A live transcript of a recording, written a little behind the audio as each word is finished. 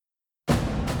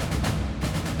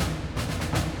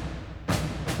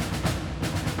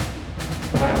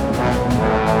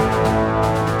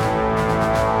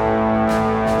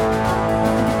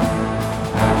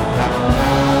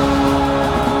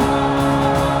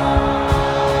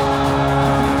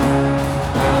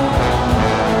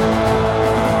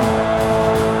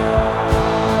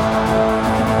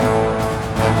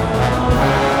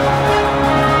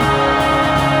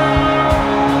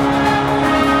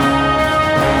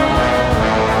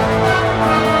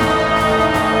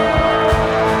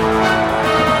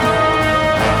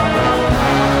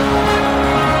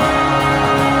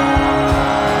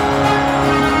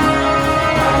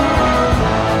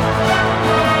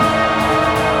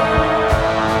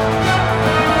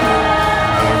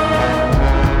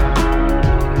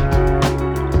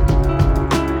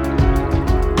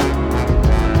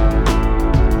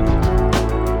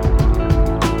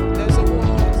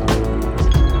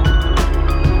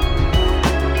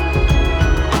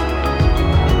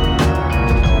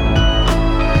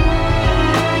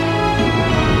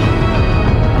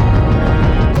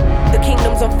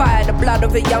child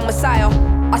of a young messiah.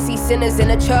 I see sinners in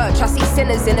a church, I see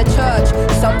sinners in a church.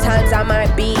 Sometimes I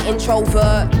might be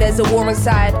introvert, there's a war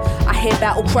inside. I hear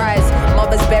battle cries,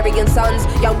 mothers burying sons,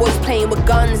 young boys playing with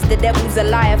guns. The devil's a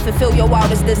liar, fulfill your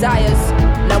wildest desires.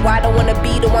 Now I don't wanna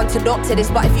be the one to doctor this,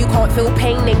 but if you can't feel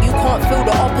pain, then you can't feel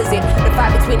the opposite. The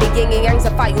fight between the yin and yang's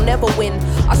a fight you'll never win.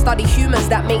 I study humans,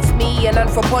 that makes me an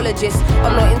anthropologist.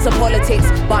 I'm not into politics,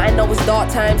 but I know it's dark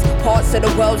times. Parts of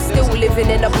the world still living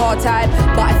in apartheid.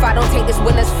 But if I don't take this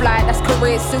winner's flight, that's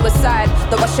career suicide.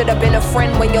 Though I should have been a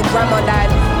friend when your grandma died.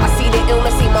 I see the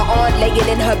illness, see my aunt laying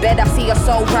in her bed. I see her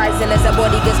soul rising as her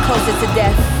body gets closer to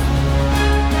death.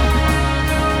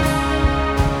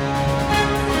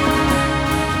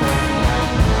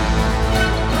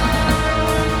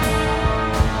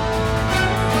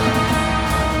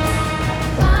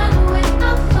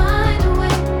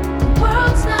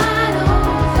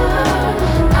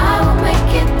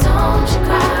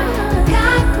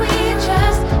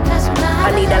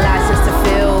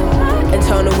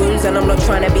 And I'm not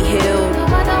trying to be healed.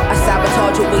 I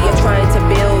sabotage what you're trying to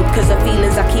build, cause the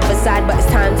feelings I keep aside, but it's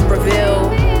time to reveal.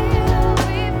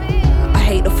 I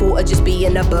hate the thought of just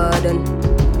being a burden.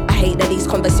 I hate that these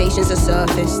conversations are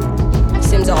surfaced.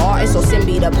 Sim's an artist or Sim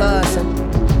be the person.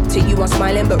 To you I'm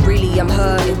smiling but really I'm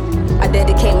hurting. I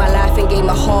dedicate my life and gave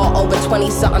my heart over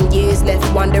 20-something years,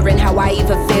 left wondering how I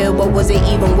even feel, but was it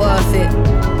even worth it?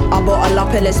 I bottle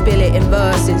up and let's spill it in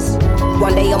verses.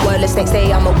 One day I'm wordless, next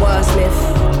day I'm a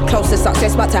wordsmith. Close to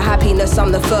success but to happiness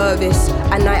I'm the furthest.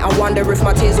 At night I wonder if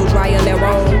my tears will dry on their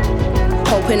own,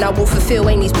 hoping I will fulfill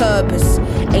Amy's purpose.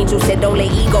 Angel said don't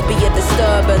let ego be a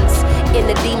disturbance. In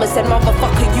the demon said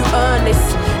motherfucker you earn this.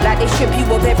 Like they strip you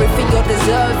of everything you're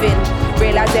deserving.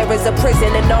 Realize there is a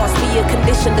prison and ask me a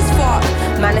condition that's fucked.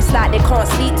 Man, it's like they can't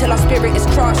sleep till our spirit is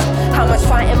crushed. How much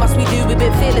fighting must we do? We've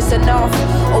been fearless enough.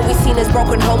 Always seen as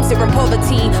broken homes here in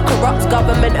poverty. Corrupt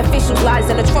government officials, lies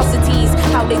and atrocities.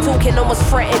 How they talking almost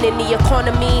threatening the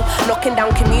economy. Knocking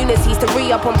down communities to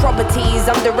re-up on properties.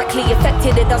 I'm directly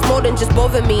affected, it does more than just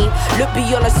bother me. Look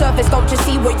beyond the surface, don't just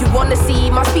see what you wanna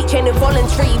see. My speech ain't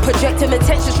involuntary, projecting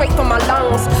attention straight from my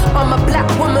lungs. I'm a black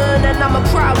woman and I'm a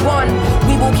proud one.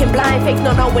 We walking blind, faith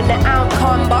not knowing the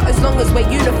outcome. But as long as we're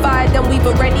unified, then we've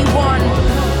already won.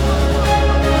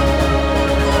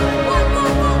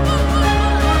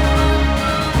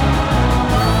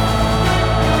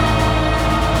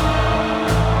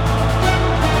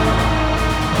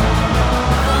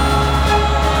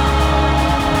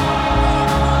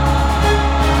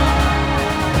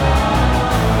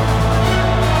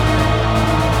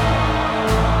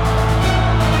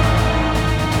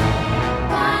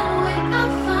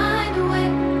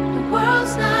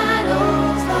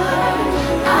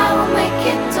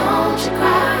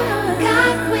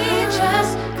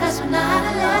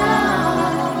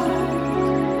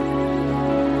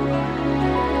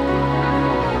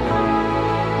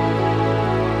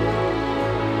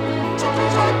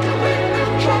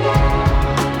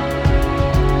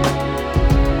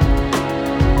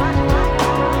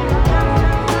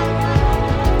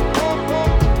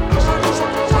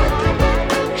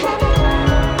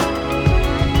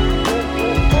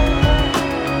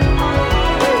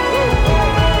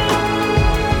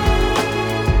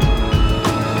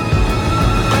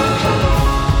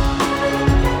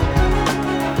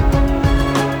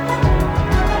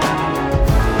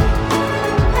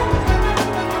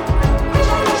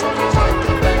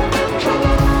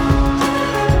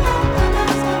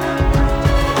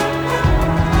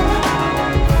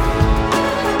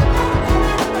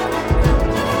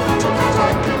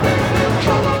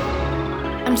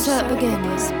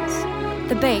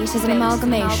 Is an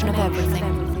amalgamation of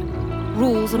everything.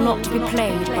 Rules are not to be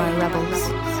played by rebels.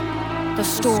 The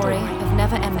story of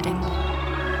never ending.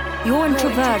 Your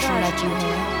introversion led you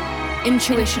here.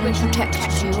 Intuition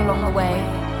protected you along the way.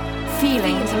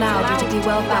 Feelings allowed you to be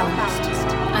well balanced.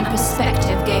 And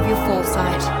perspective gave you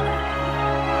foresight.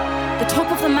 The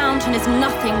top of the mountain is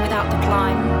nothing without the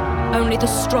climb. Only the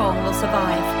strong will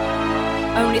survive.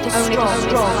 Only the strong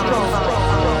will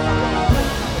survive.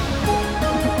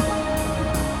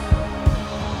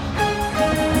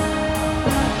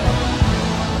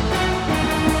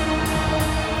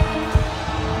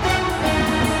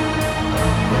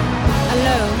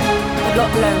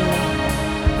 Not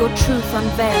lonely, your truth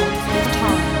unveiled with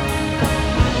time.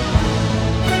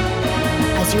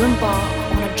 As you embark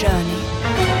on a journey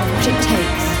of what it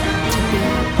takes to be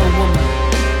a woman.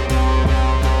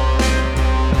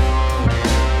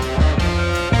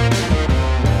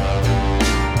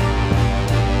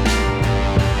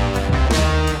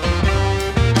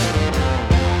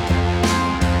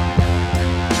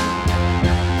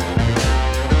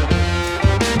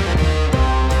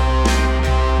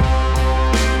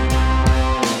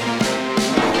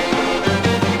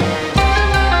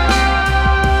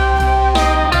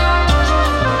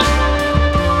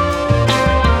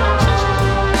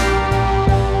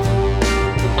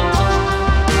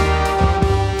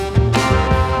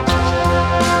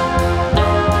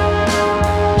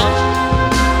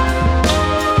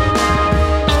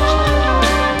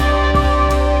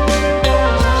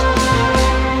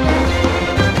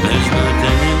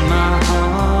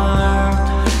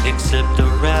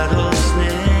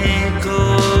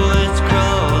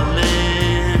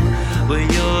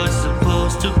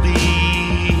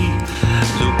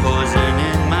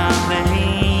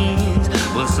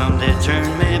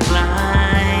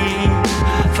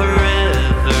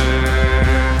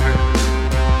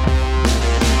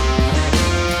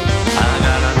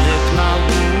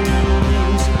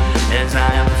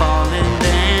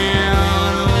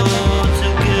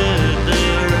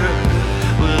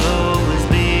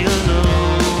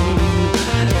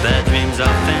 a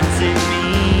fence in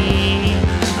me.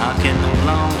 I can no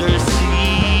longer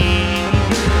see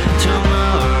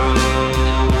tomorrow.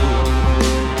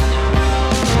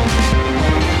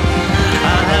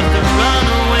 I have to run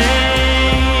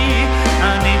away.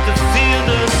 I need to feel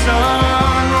the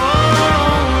sun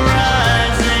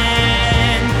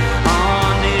rising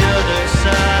on the other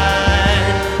side.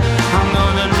 I'm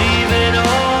gonna leave it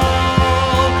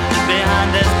all behind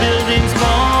this building's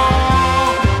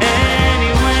wall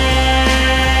anyway.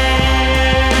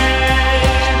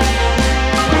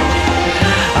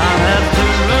 I have to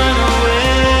run away.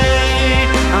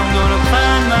 I'm gonna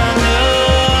find my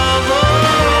love,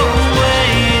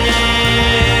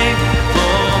 waiting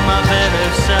for my better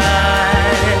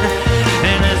side.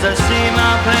 And as I see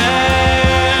my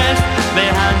past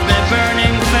behind me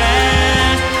burning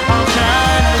fast, I'll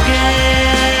shine again.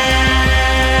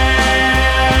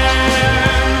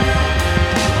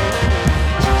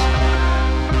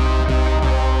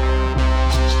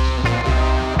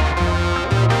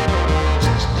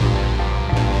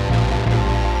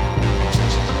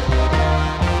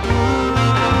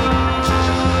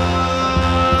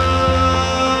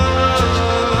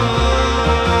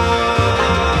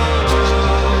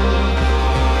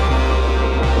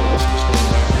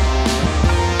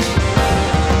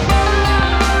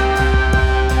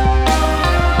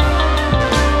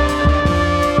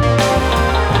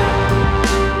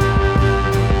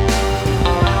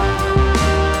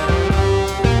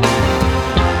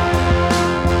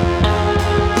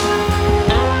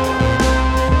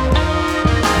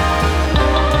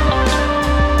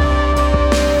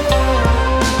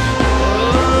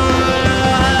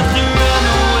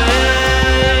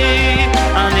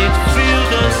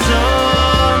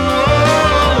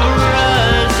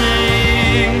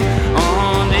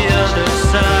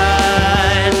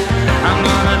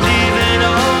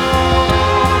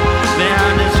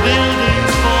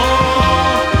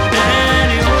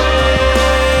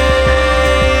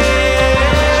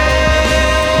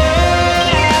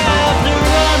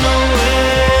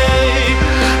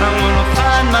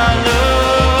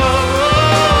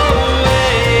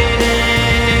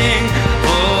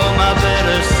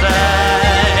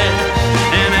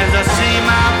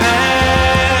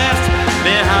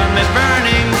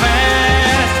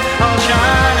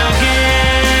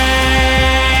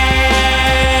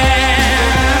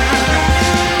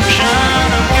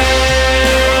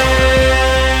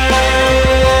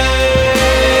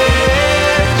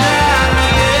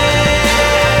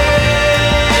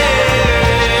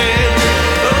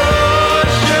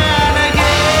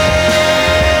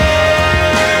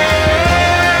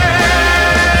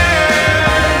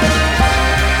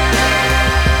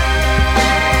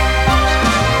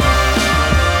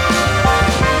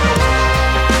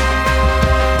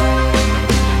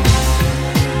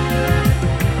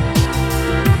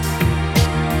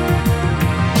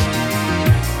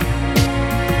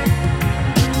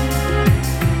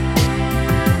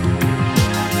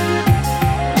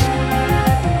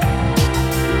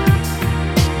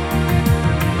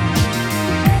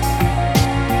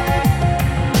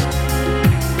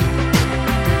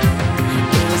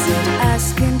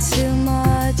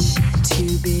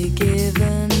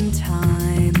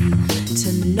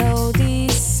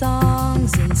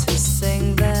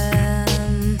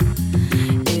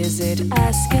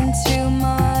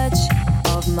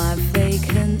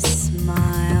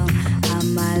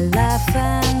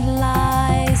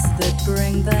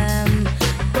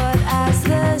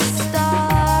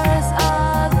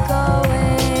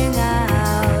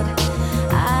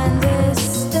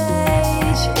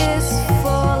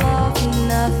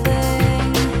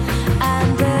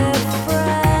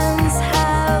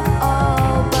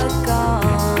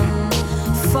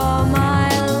 For my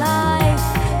life,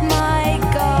 my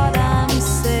God, I'm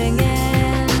sick.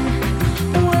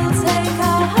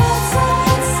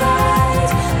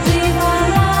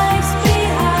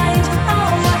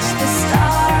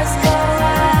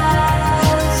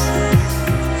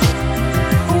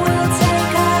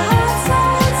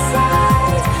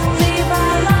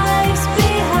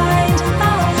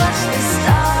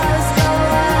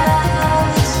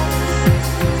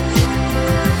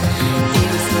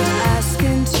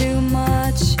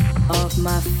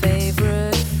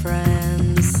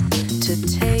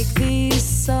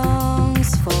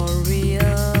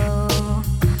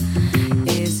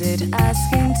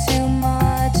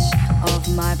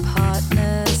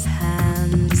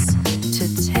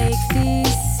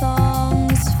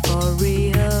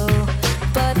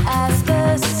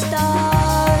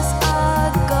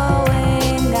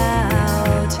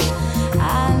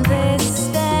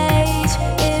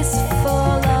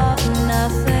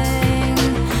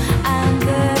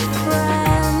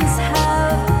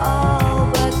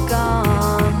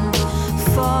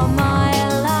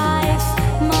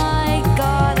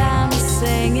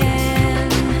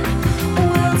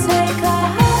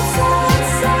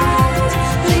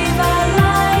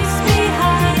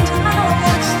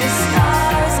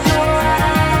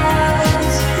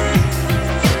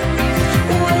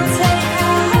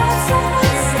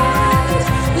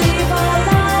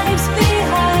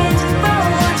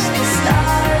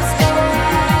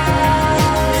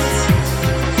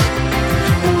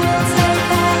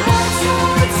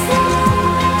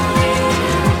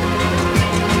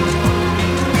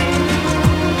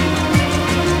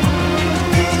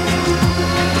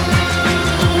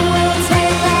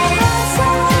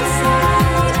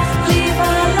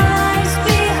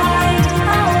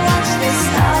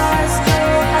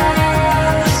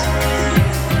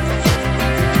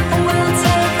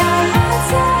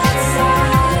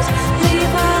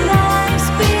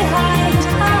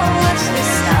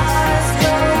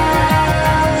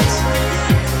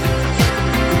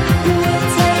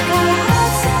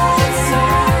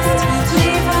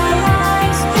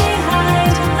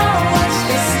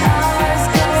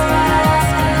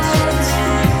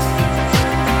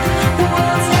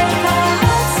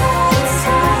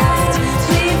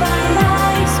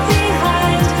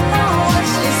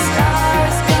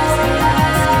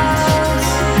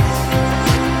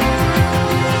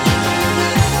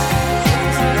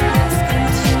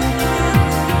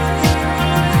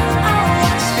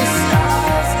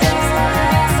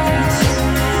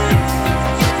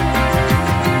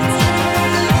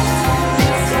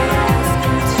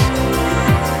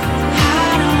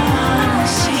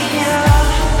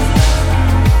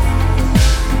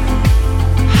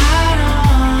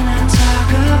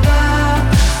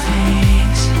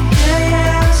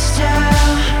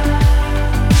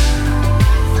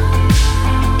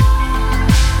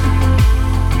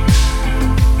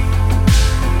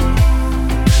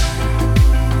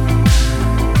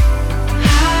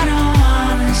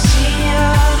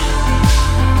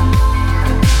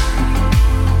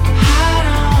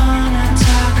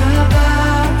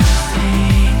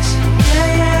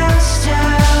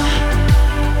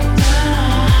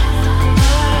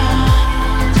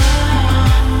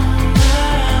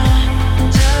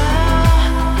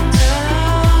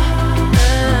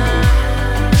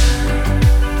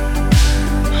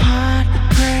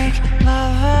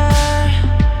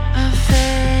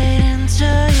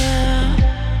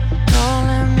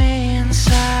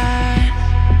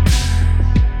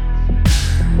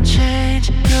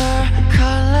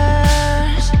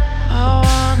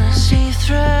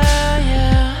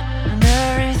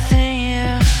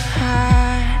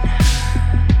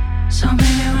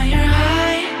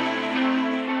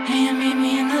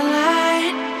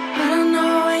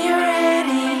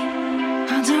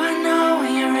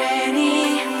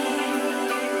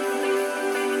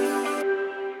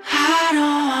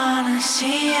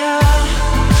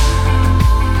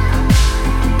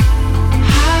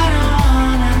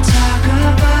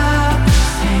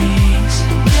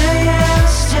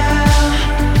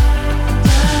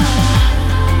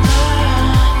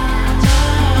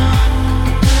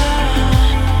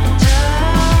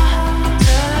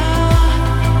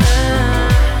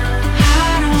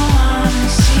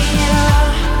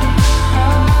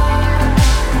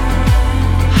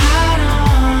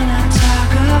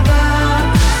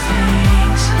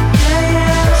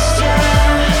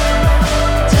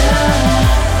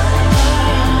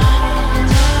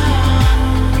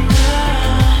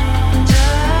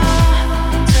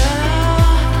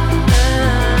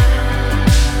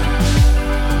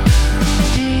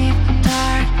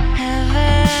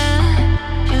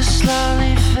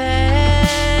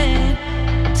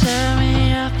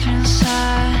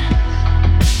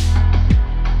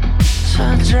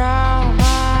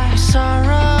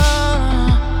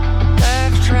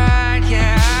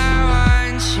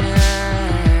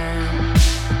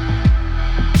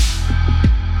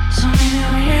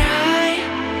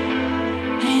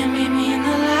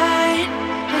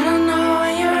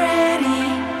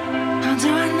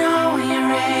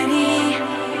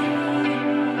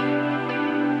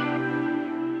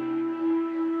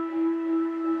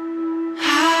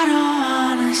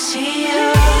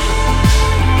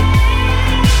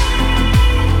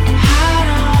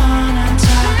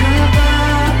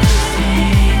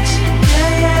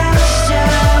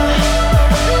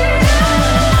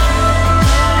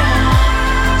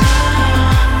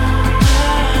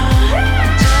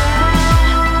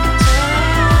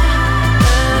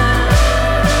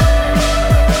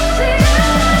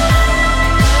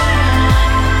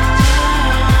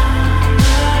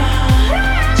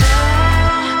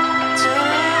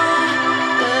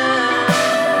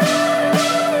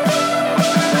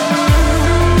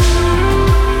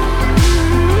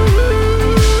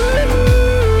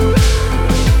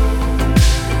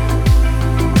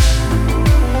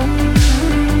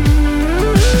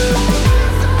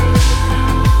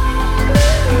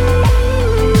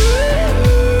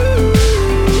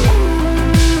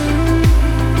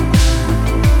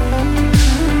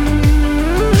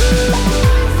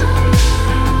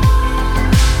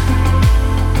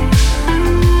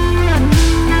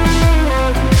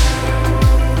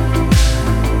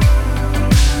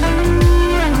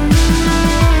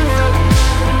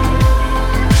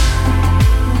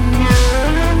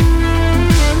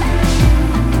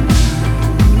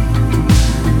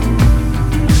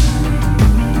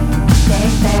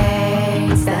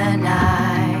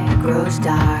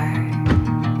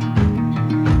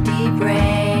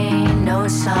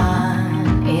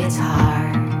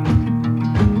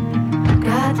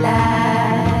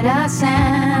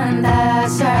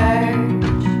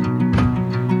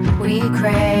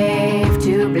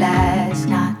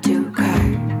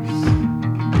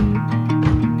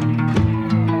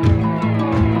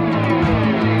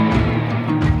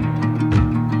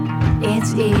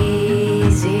 It's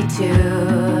easy to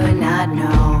not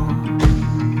know,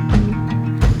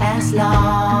 as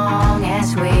long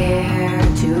as we're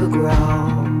to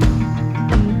grow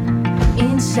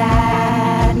in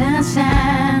sadness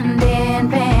and in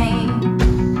pain.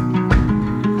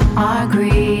 Our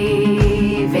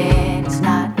grieving is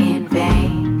not in vain.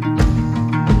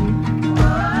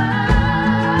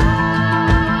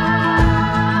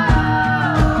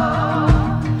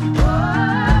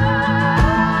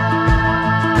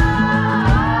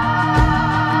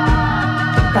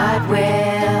 But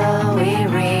will we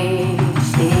reach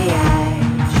the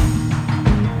edge,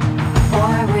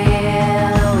 or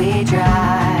will we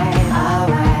drive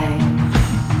away?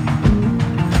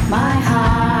 My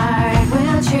heart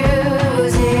will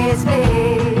choose its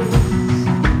peace,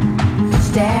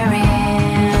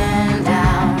 staring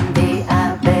down the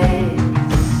abyss.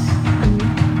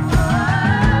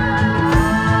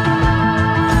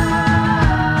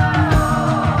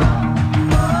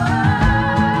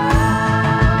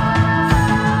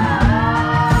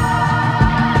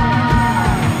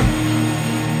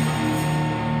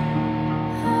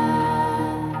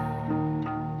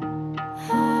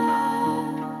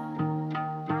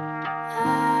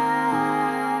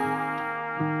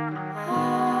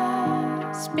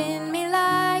 Spin me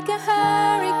like a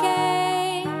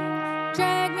hurricane,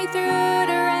 drag me through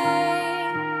the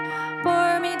rain,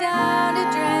 pour me down the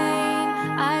drain.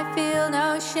 I feel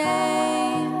no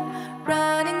shame,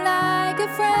 running like a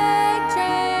freight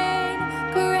train,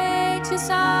 courageous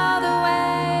all the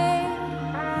way.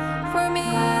 For me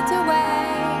to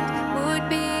wait would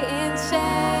be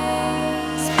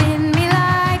insane. Spin me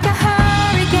like a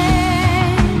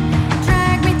hurricane,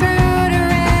 drag me through the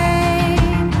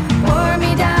rain, pour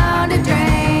me down the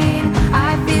drain.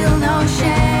 I feel no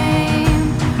shame,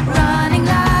 running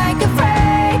like a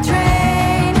freight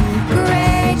train,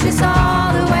 courageous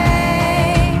all the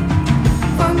way.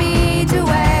 For me to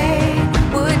wait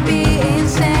would be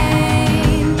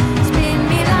insane. Spin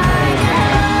me like a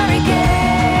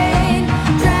hurricane,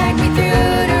 drag me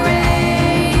through the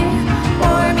rain,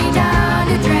 pour me down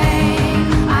the drain.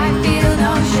 I feel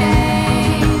no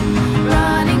shame,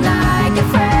 running like a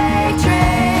freight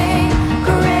train,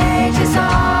 courageous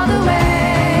all the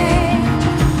way.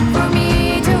 For me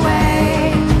to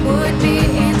wait would be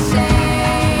insane.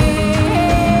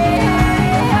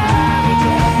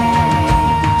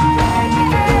 Drag me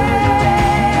through the rain,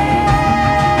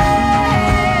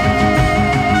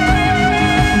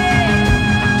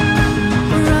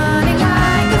 running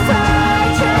like a freight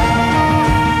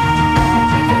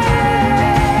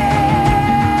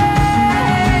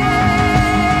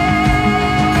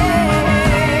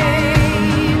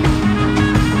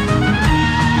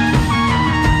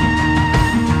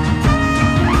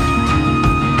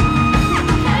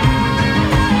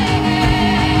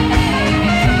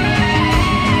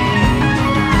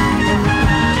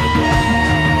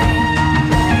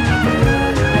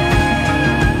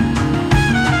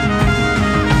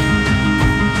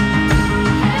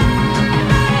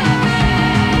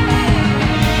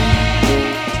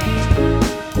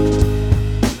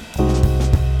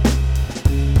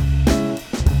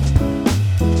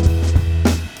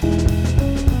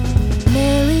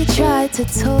Nearly tried to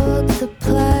talk the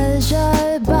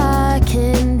pleasure back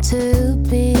into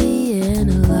being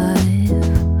alive,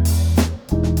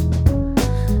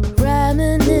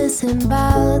 reminiscing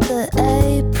about the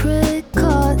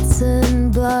apricots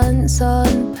and blunts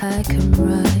on pack and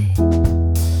ride.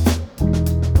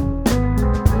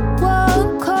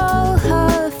 Won't call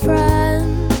her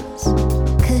friends,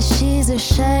 'cause she's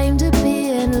ashamed of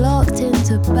being locked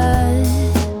into bed.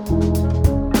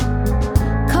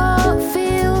 Can't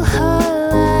feel her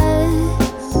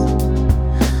legs,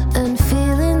 and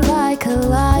feeling like a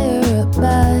liar at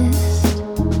best.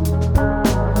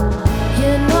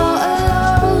 You're not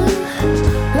alone,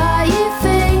 like you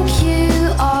think you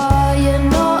are. You're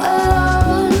not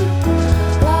alone,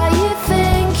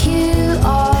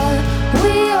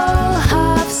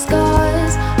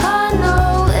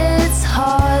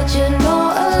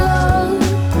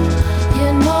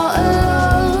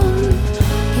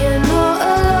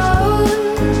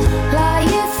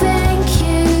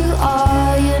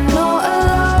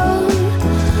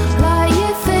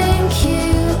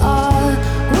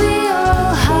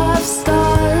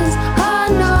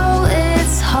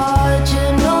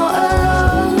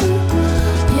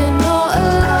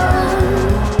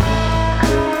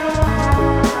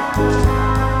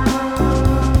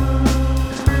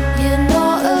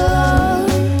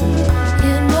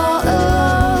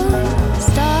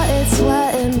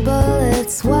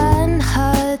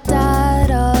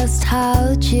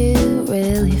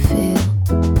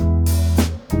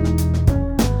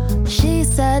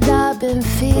 I'm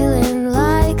feeling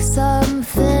like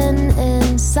something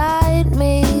inside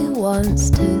me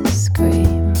wants to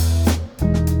scream.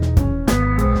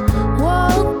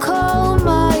 Won't call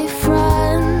my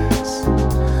friends,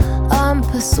 I'm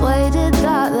persuaded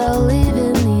that they'll leave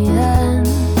in the end.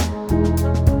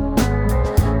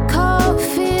 Can't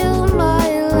feel my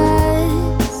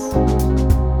legs,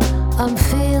 I'm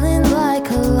feeling like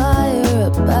a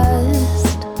liar at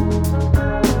best.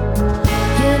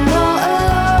 You're not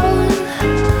alone,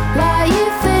 like you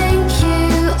think you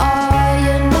are.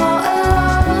 You're not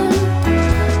alone,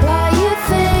 like you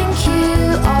think you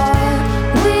are.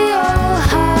 We all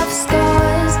have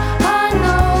scars, I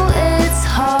know it's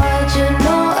hard. You're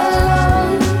not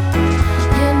alone,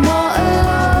 you're not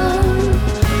alone.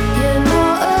 You're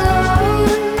not alone,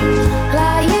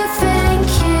 like you think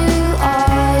you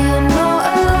are. You're not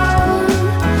alone,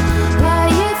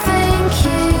 like you think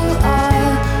you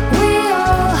are. We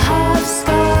all have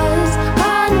scars,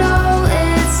 I know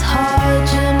it's hard.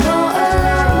 You're not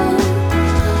alone,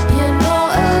 you're not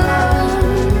alone.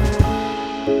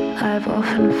 I've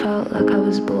often felt like I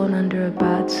was born under a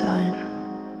bad sign,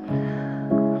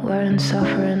 wearing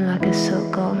suffering like a silk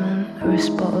garment or a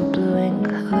spot of blue ink,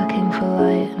 looking for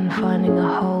light and finding a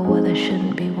hole where there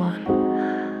shouldn't be one.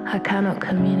 I cannot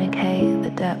communicate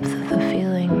the depth of the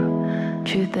feeling.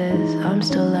 Truth is, I'm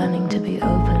still learning to be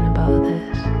open about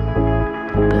this.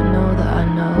 But know that I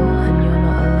know and you're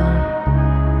not alone.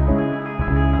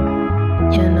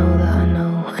 You know that I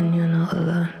know and you're not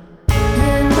alone.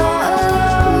 You're not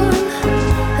alone,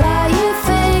 like you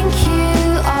think you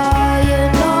are.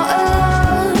 You're not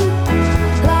alone,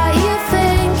 like you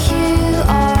think you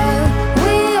are.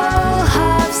 We all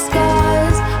have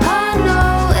scars, I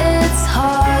know it's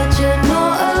hard. You're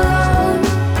not alone,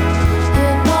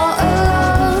 you're not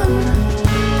alone.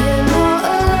 You're not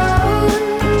alone,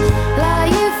 like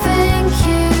you think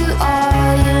you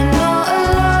are. You're not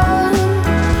alone,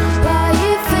 like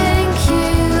you think you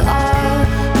are.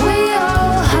 We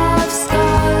all have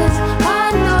scars, I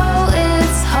know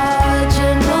it's hard.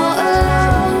 You're not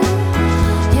alone,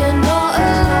 you're not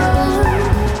alone.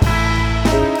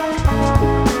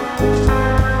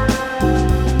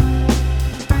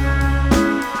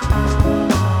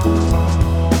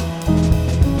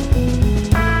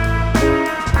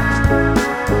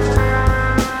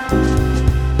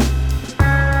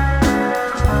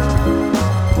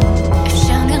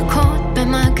 אפשר לרקוד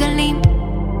במעגלים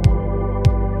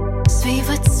סביב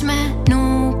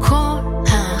עצמנו כל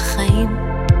החיים.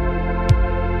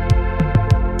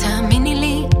 תאמיני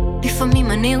לי,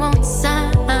 לפעמים אני רוצה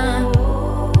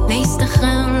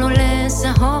להסתחרר, לא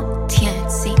לזהות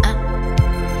יציאה,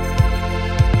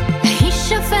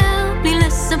 להישבר בלי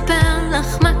לספר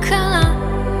לך מה קרה,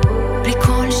 בלי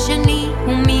קול שני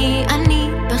ומי אני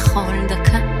בכל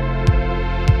דקה,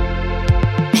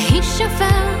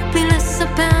 להישבר בלי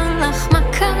לספר לך מה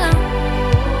קרה.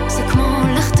 זה כמו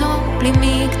לחתור בלי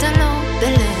מגדלות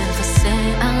בלב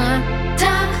הסערה.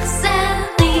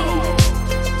 תחזרי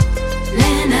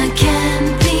לנגן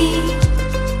בי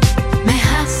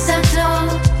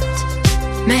מהשדות,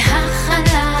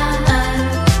 מהחלל,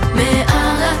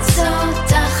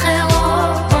 מארצות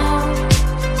אחרות.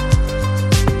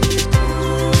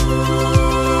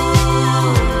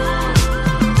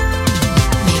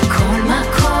 מכל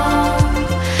מקום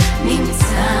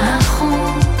נמצא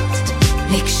חוט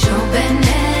לקשור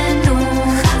בינינו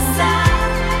חזק.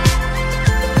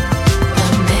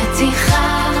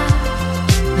 במתיחה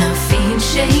נבין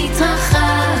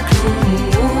שהתרחקנו.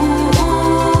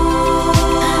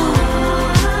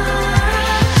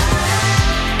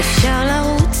 אפשר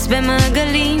לרוץ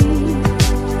במעגלים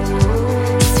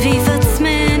סביב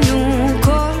עצמנו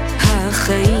כל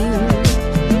החיים.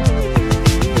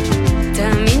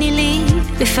 תאמיני לי,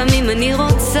 לפעמים אני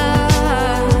רוצה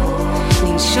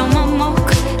לנשום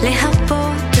עמוק,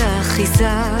 להרפות אחיזה,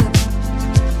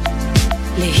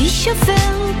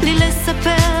 להישבר בלי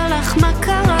לספר לך מה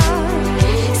קרה.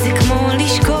 זה כמו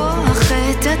לשכוח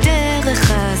את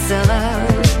הדרך הזרה.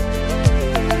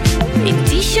 אם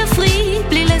תישברי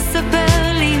בלי לספר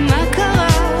לי מה קרה,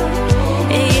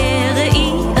 אהיה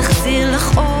ראי, אחזיר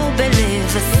לך אור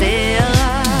בלב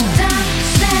הסערה.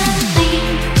 תחזרי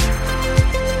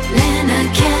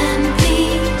לנגן בי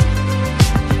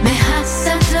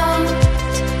מהשדות,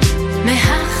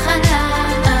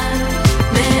 מהחלל,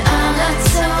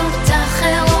 מארצות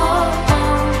אחרות.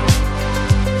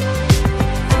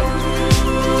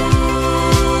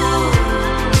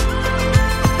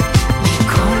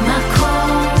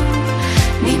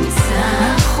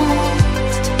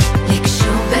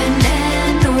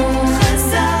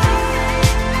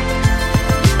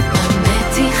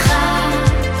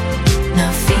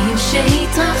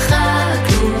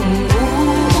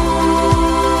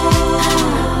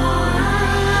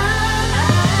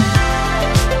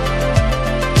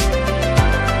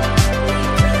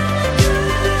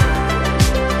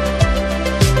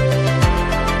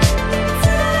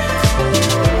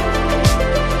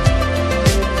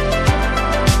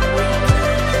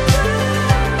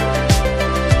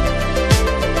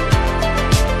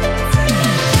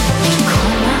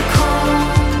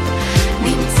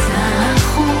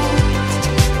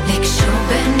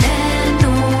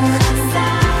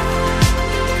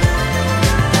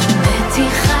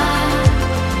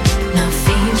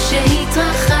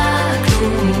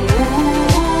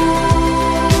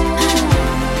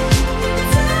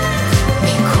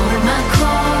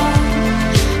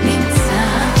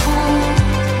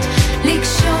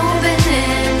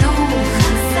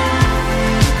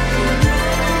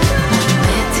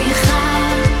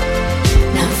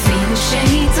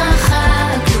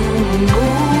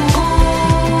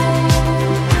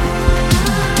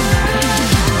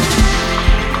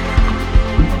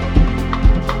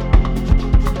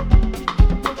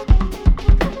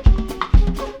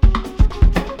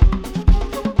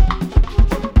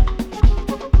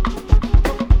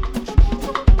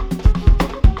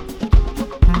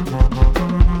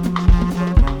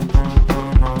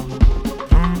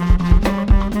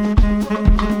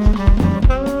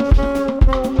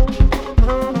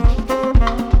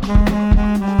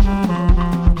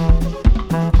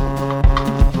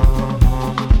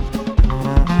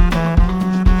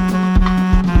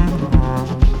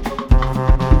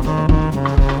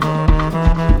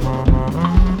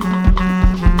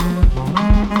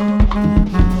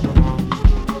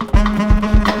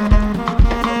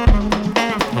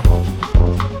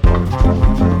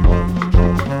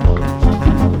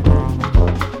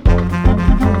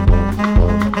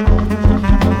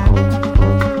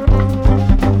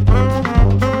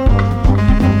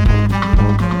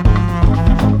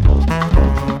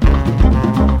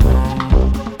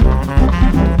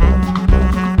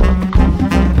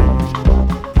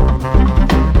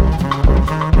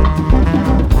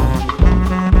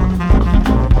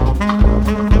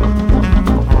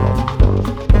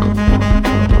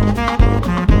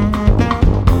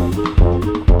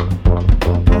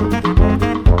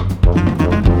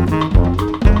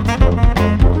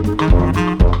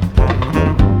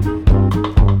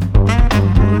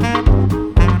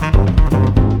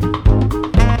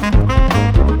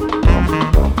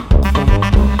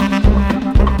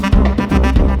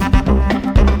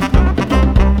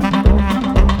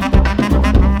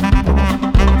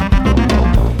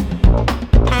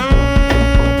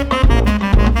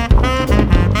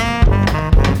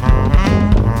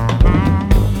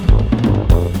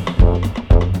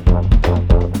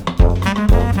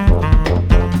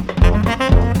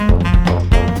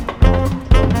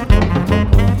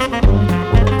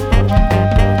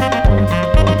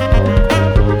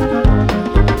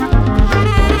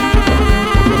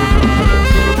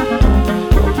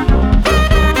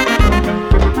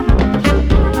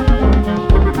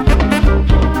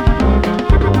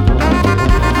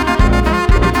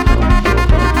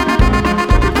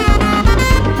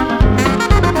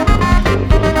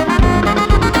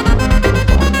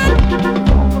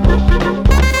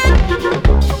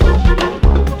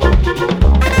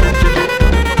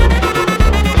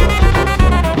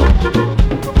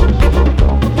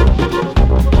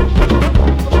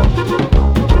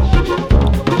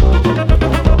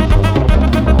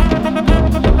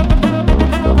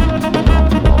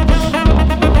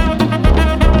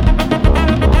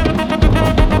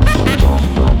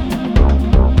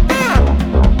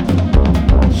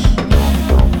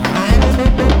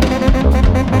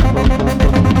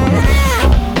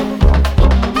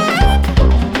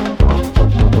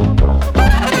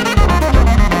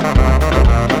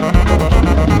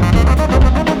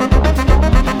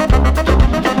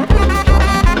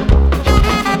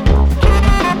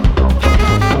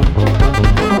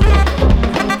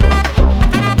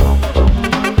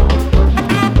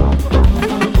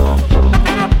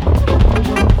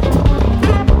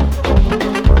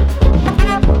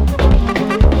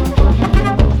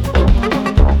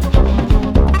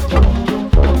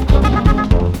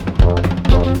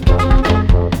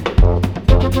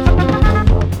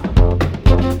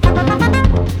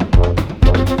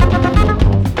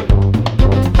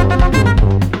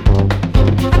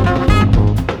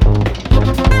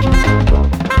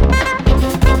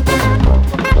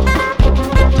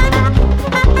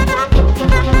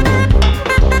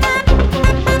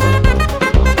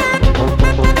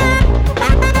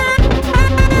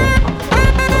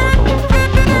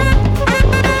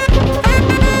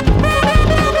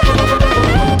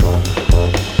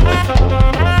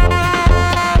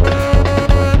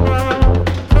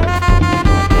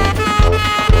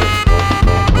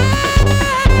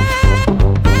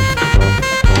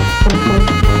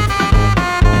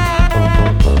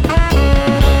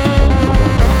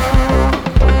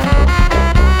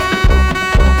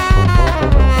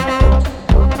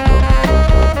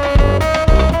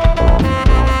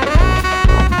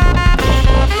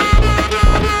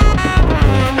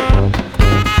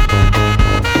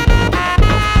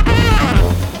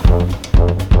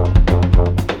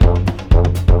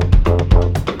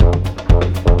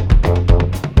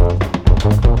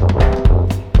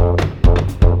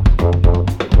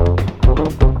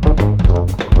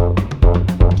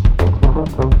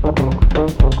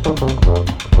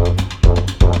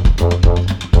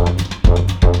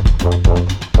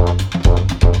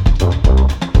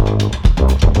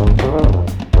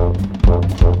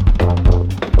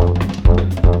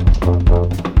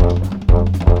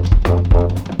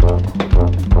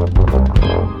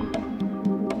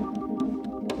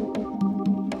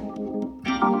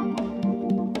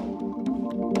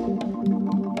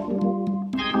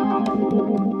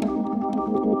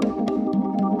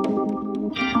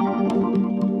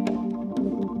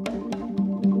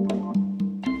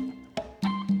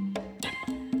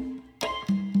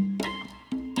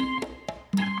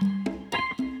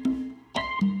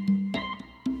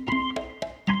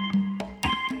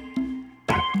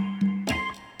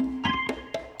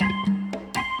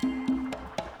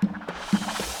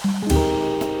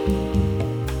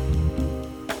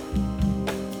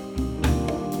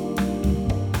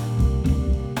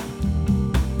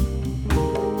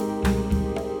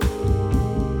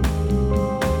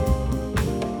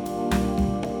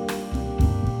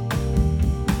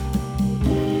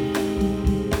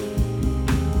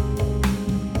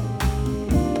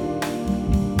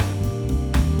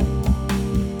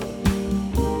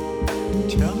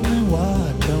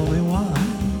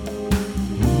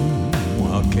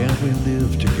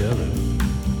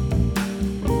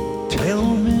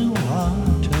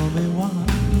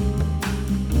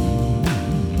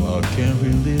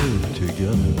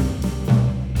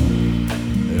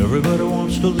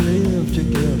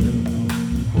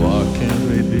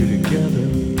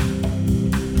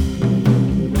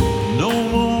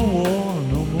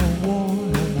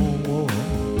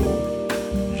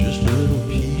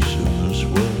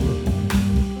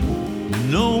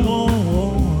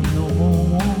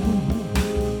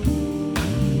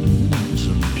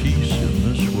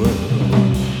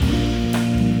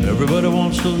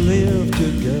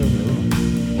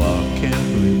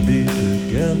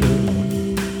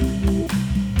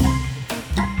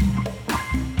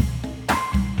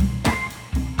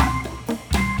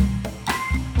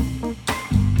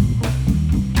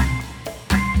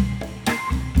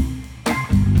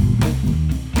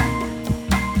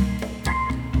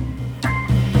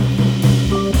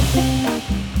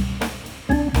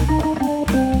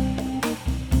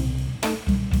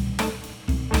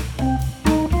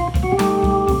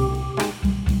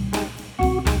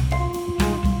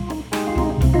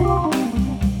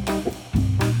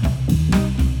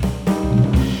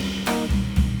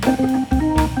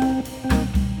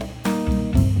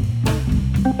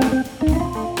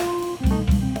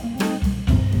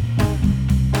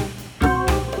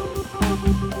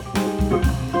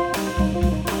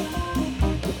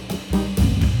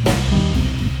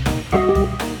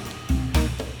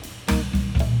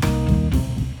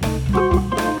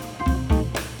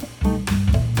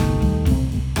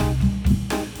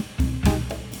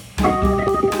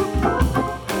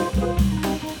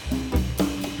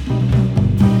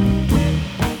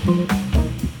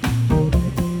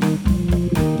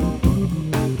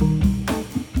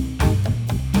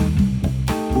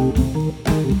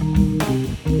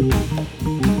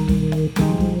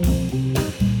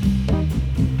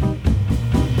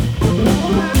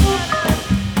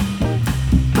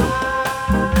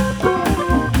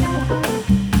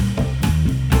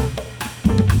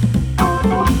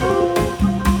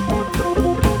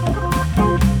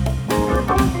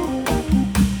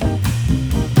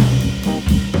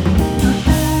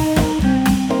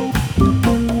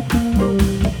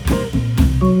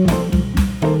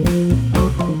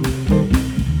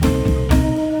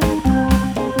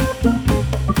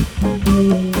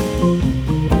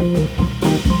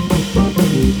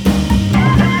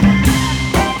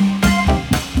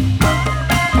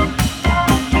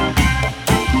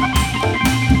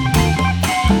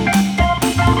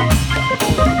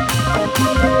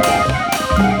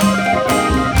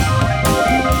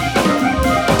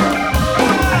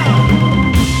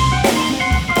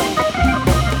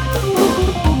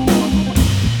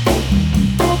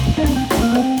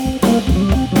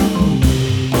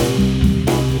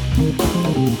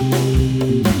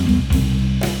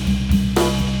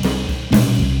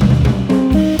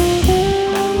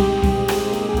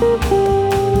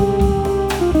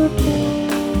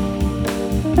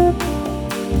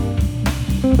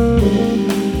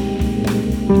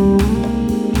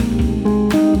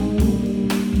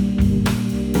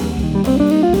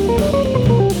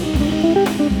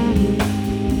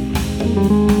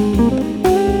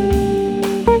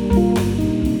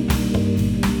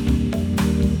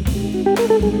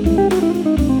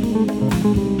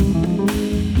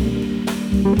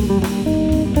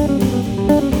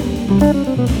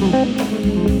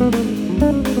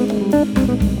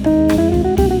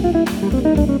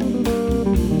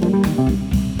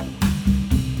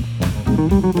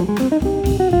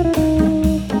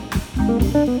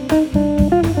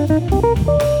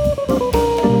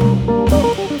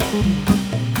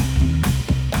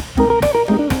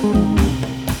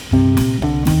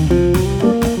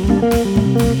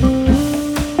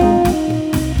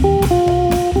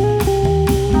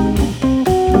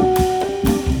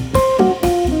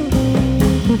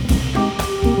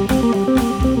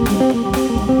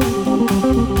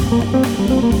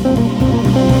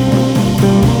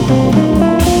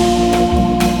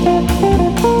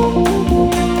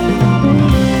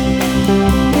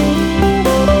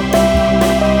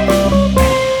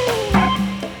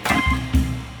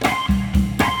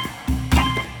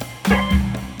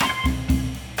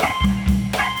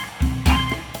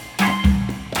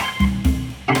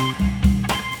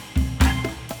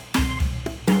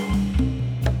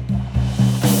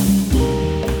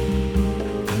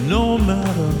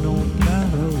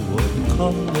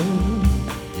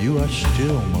 thunder, you are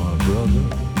still my brother.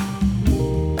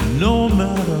 No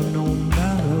matter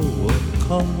what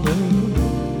color,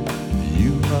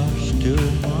 you are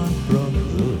still my brother.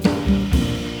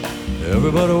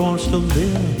 Everybody wants to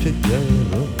live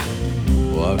together.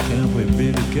 Why can't we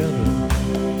be together?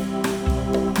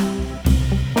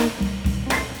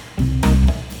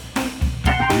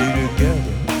 Be together.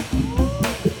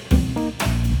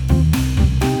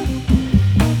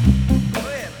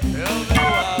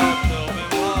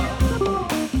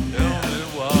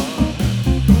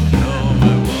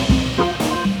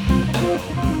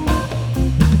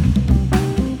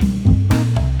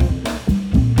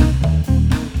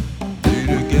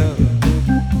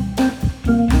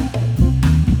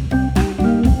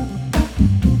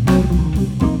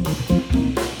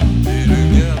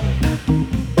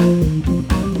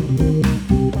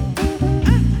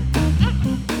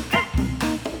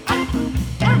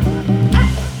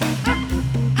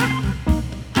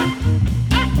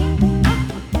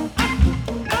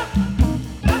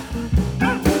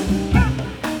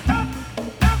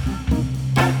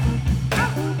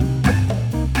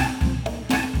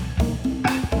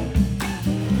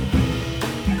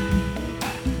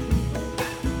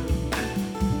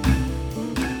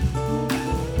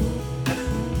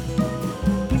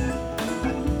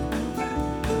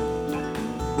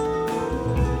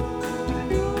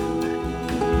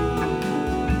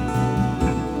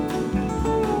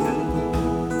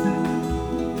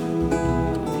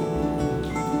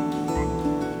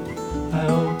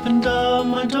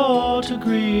 To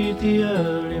greet the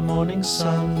early morning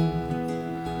sun,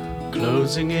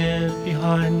 closing it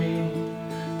behind me,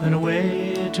 and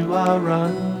away do I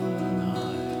run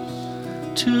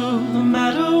to the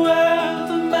meadow where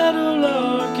the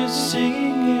meadowlark is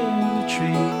singing in the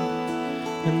tree.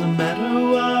 In the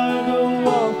meadow I go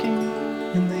walking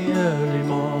in the early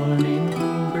morning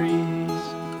breeze.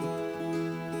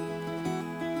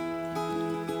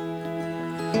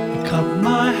 I cup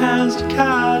my hands to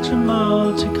catch a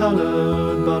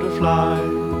multicolored butterfly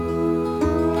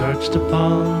perched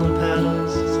upon the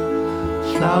petals,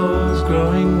 flowers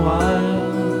growing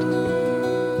wild.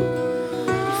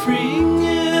 Freeing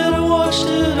it, I watched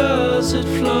it as it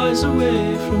flies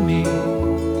away from me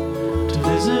to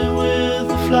visit with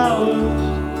the flowers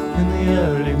in the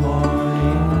early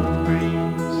morning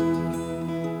breeze.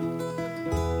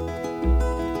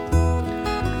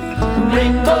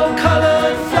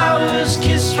 Rainbow-colored flowers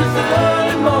kissed with the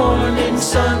early morning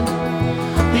sun,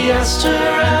 the aster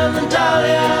and the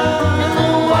dahlia and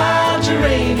the wild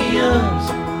geraniums.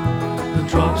 The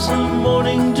drops of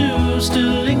morning dew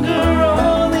still linger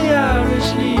on the Irish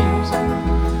leaves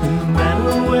in the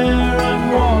meadow where I'm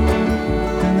walking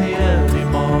in the early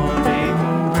morning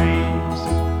breeze.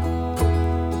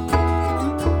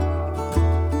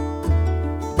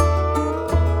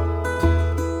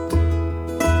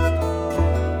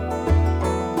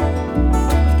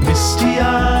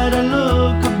 Misty-eyed I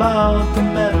look about the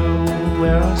meadow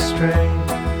where I stray,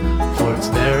 for it's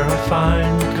there I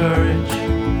find courage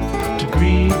to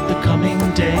greet the coming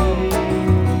day.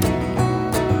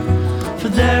 For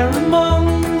there among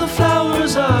the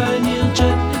flowers I kneel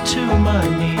gently to my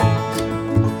knees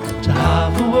to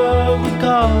have a word with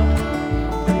God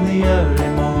in the early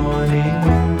morning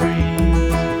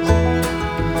breeze.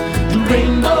 The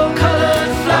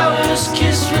rainbow-colored flowers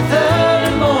kissed with the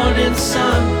early morning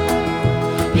sun,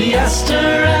 the aster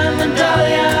and the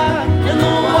dahlia and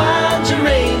the wild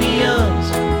geraniums.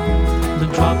 The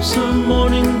drops of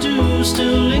morning dew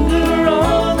still linger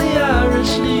on the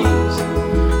Irish leaves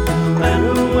in the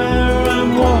meadow where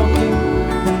I'm walking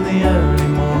in the early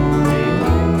morning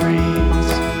breeze.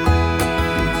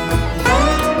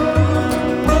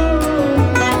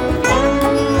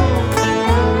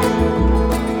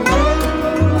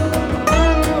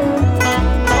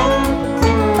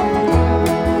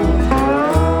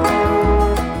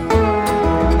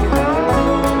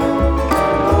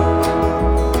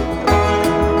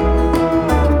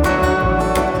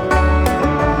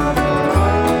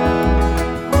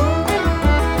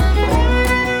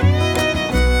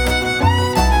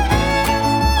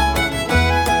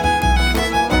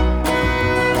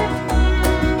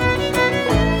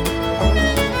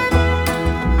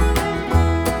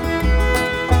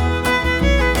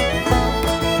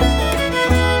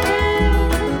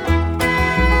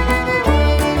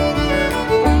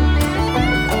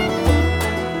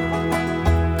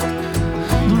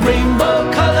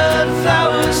 Rainbow-colored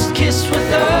flowers kissed with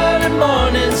the early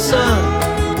morning sun,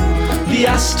 the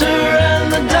aster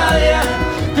and the dahlia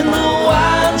and the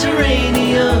wild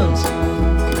geraniums.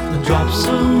 The drops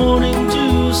of morning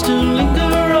dew still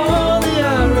linger on the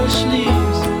Irish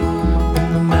leaves in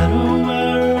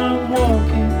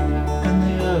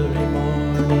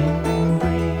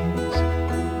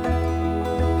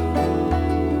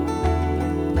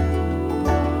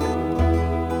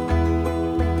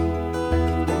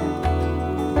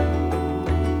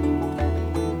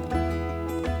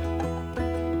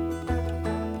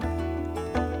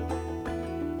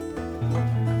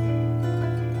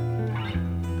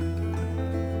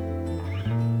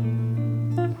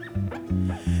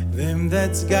Them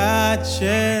that's got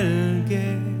shall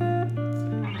get,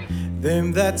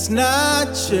 them that's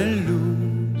not shall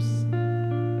lose.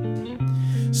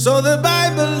 So the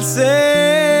Bible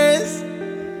says,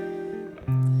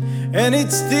 and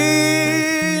it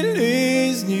still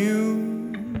is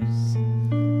news.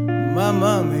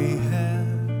 Mama may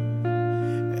have,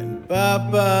 and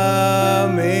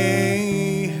Papa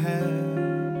may have,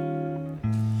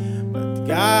 but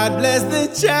God bless the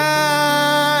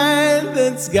child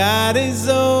that's got his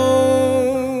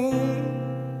own,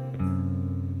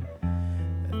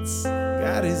 that's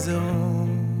got his own.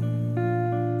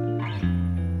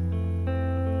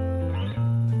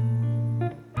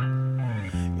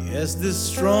 Yes, the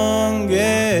strong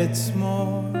get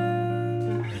small,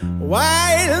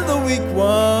 while the weak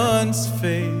ones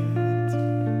fade.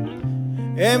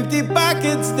 Empty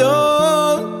pockets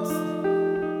don't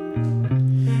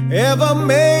ever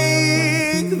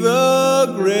make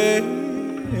the grave.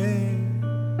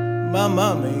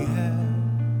 Mama may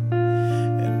have,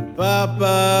 and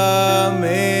Papa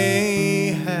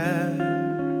may have,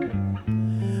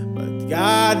 but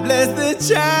God bless the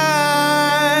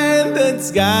child that's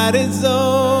got his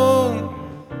own,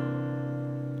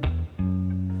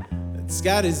 that's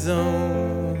got his own.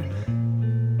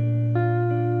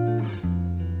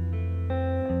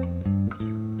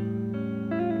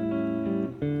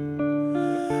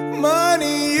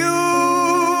 Money you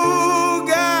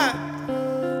got,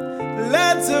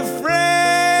 lots of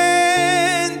friends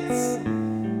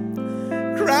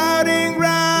crowding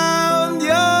round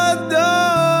your door.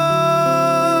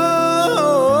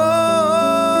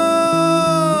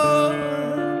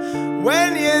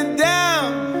 When you're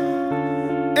down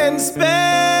and spending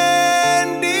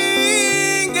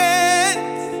it,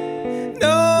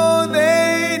 no,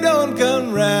 they don't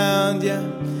come round you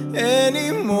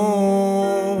anymore.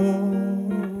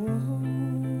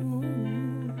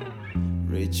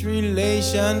 Rich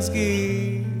relations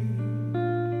give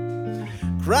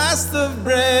crust of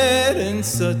bread and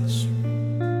such.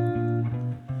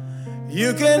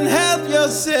 You can help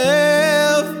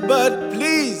yourself, but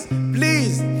please,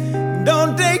 please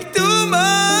don't take too much.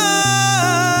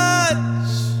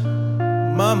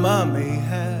 Mama may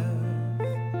have,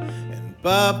 and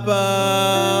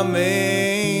Papa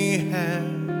may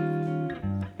have,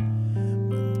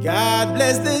 but God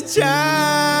bless the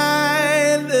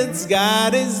child that's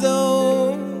got his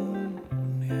own,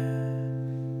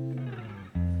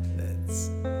 that's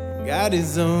got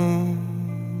his own,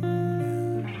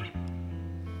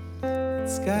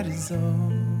 that's got his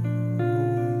own,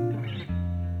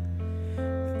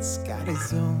 that's got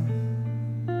his own.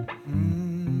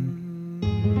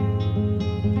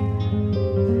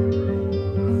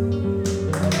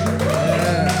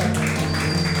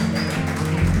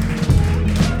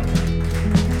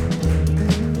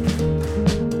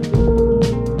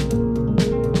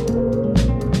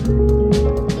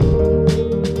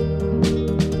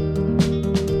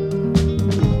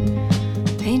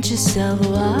 Yourself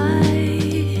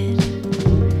wide,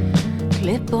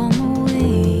 clip on the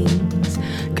wings,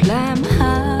 climb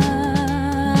high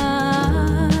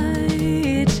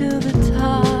to the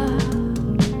top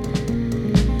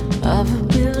of a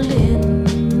building.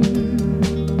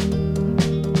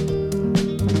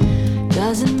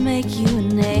 Doesn't make you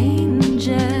an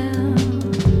angel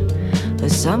or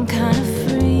some kind of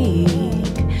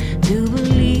freak to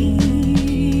believe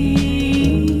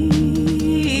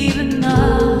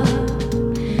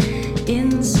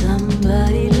in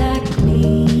somebody like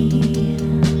me,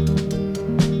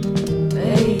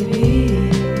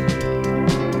 baby.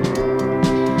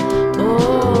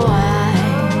 Oh, I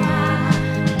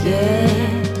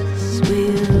guess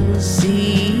we'll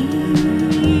see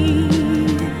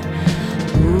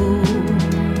who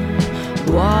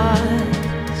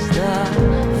was the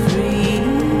free.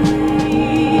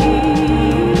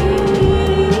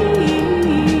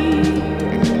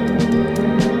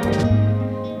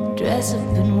 Dress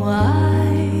up in white,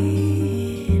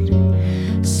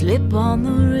 slip on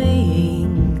the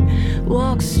ring,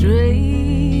 walk straight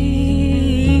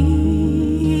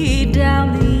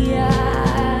down the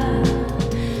aisle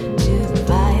to the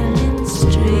violin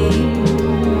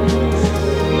strings.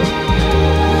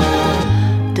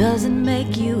 Doesn't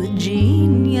make you a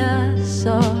genius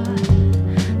or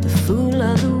the fool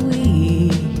of the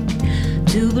week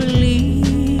to believe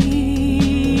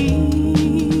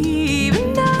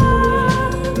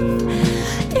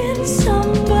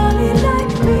somebody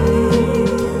like me,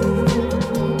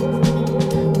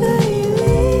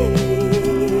 baby.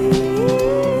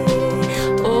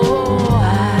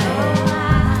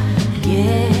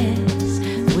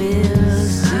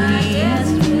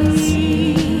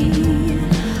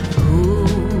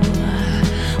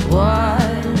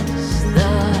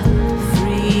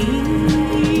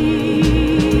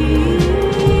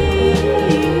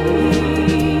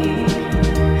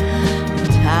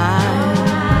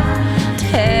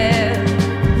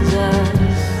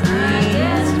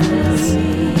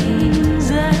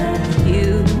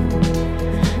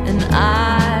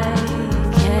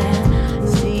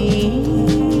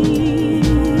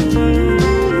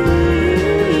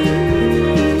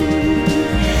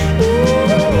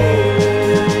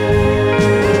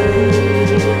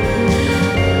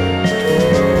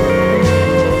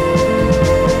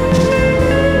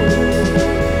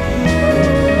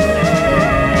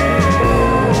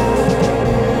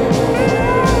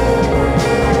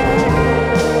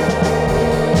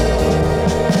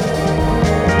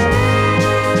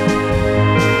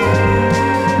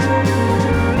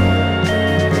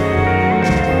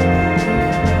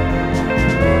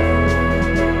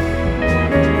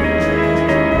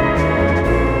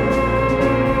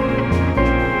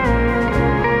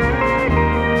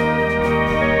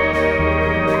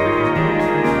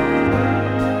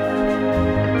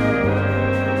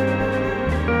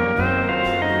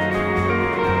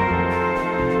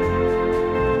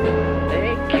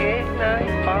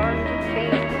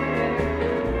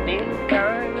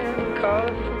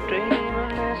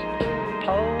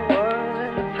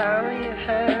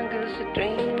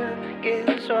 dreamer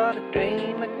gives what a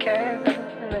dreamer can.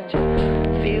 And you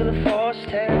feel the force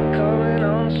hand coming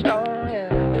on strong,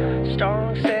 and a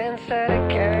strong sense that it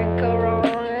can't go wrong.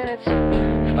 And it's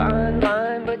a fine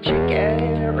line, but you're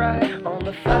getting it right on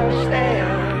the first day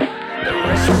of the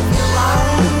rest of your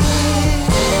life.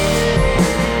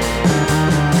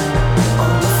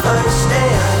 On the first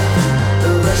day of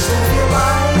the rest of your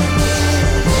life.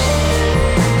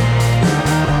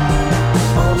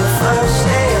 On the first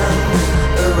day of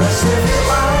the rest of your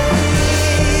life.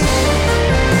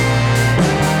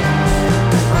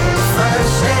 On the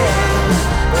first day of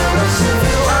the rest of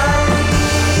your life.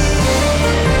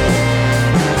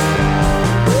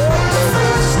 The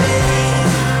first day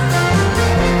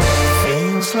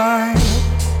feels like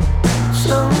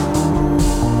snowflake.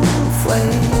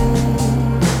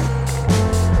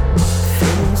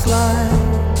 Feels like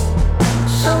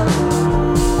sunshine.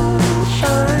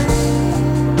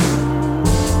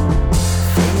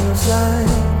 Feels like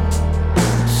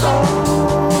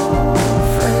soul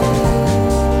frame.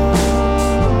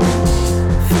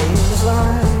 Feels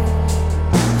like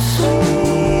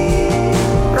sweet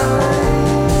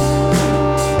rhyme.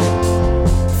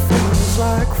 Feels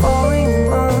like falling in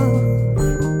love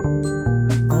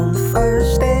on the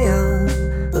first day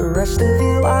of the rest of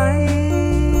your life.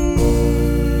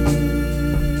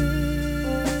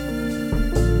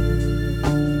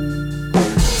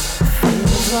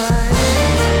 Feels like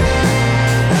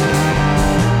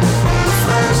the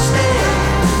first day of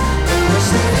the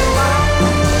rest of your life.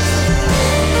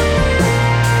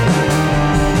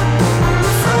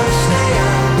 The first day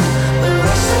of the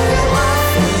rest of your life.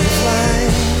 Feels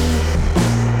like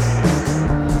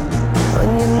when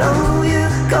you know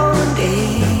you're going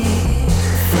deep.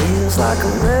 Feels like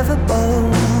a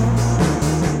riverboat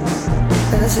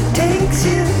as it takes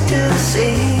you to the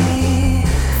sea.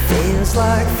 Feels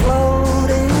like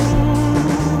floating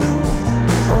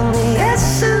on the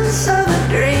essence of a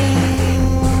dream.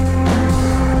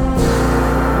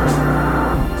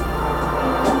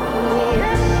 The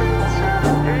essence of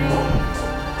a dream.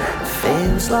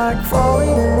 Feels like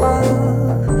falling in love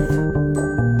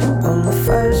on the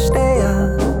first day of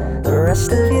the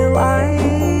rest of your life.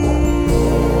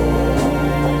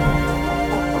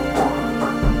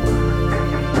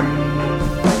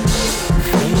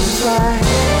 Feels like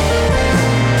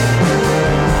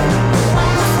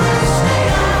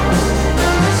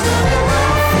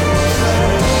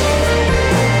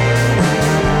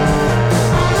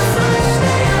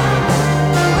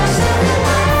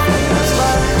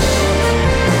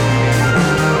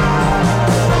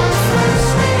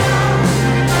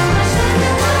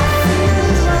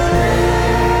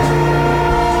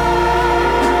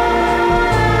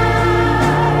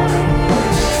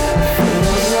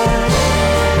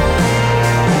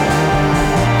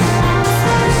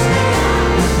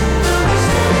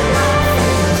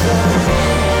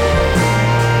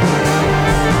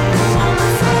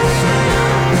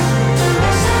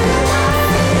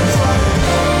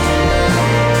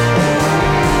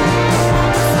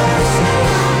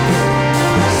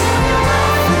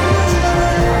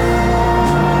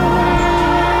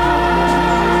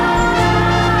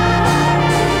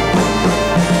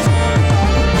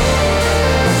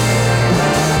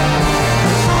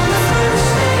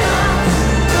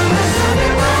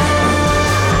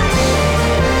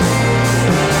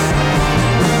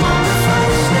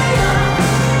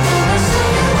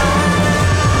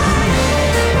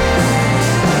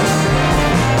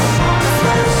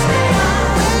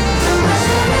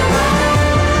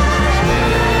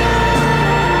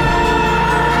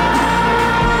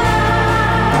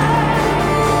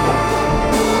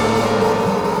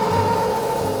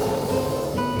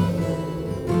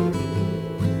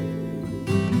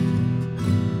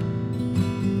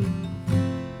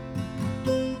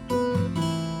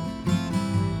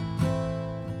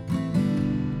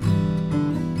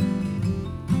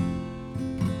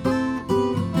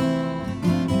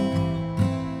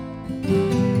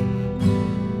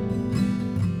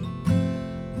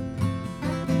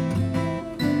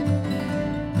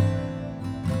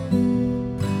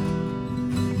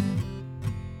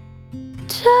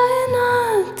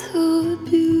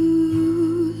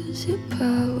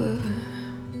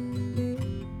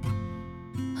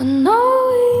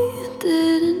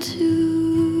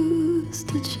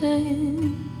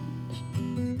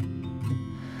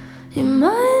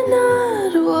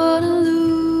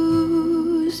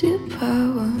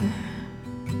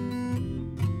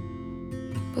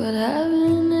but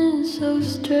heaven is so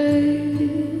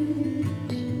strange.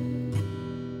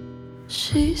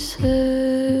 She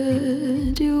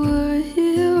said you were a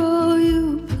hero,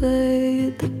 you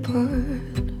played the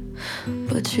part,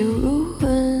 but but you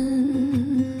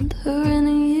ruined her in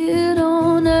a year.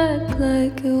 Don't act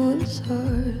like it was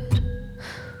hard,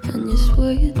 and you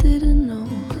swear you didn't know.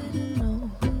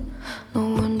 No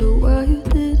wonder why you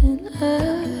didn't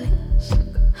ask.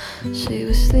 She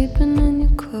was sleeping in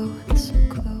your clothes,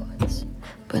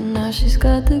 but now she's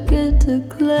got to get to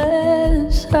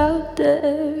class. How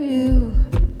dare you?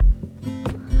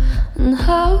 And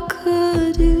how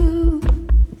could you?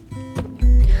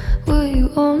 Will you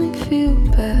only feel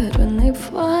bad when they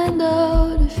find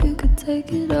out if you could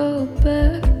take it all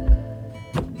back?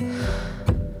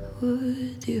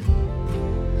 Would you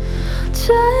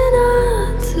try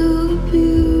not to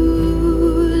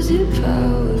abuse your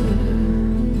power?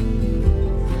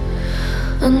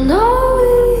 I know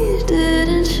we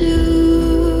didn't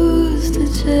choose to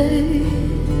change.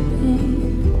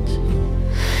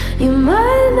 You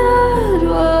might not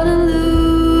want to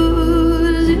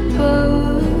lose your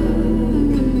power,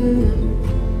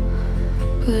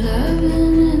 but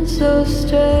having it so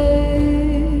strange.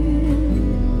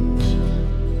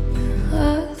 I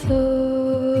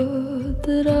thought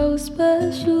that I was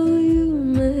special. You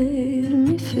made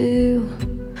me feel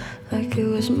like it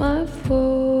was my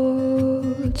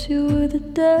fault. You were the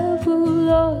devil,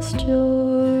 lost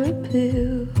your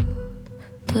appeal.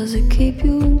 Does it keep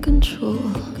you in control?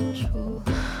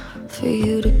 For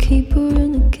you to keep her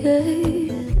in a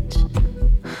cage,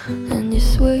 and you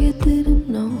swear you didn't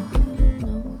know.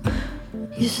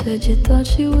 You said you thought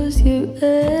she was your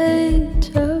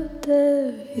age. How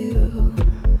dare you?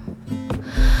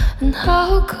 And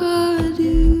how could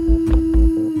you?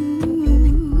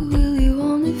 Will you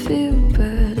only feel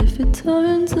bad if it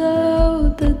turns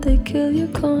out that they kill your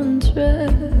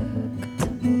contract?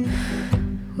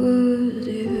 Would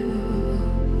you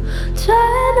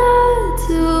try not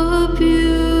to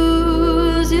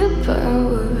abuse your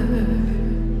power?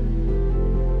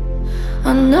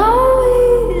 I know we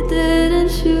didn't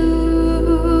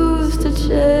choose to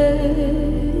change.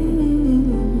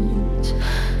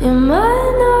 You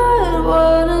might not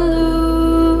want to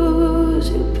lose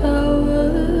your power,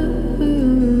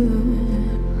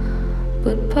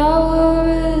 but power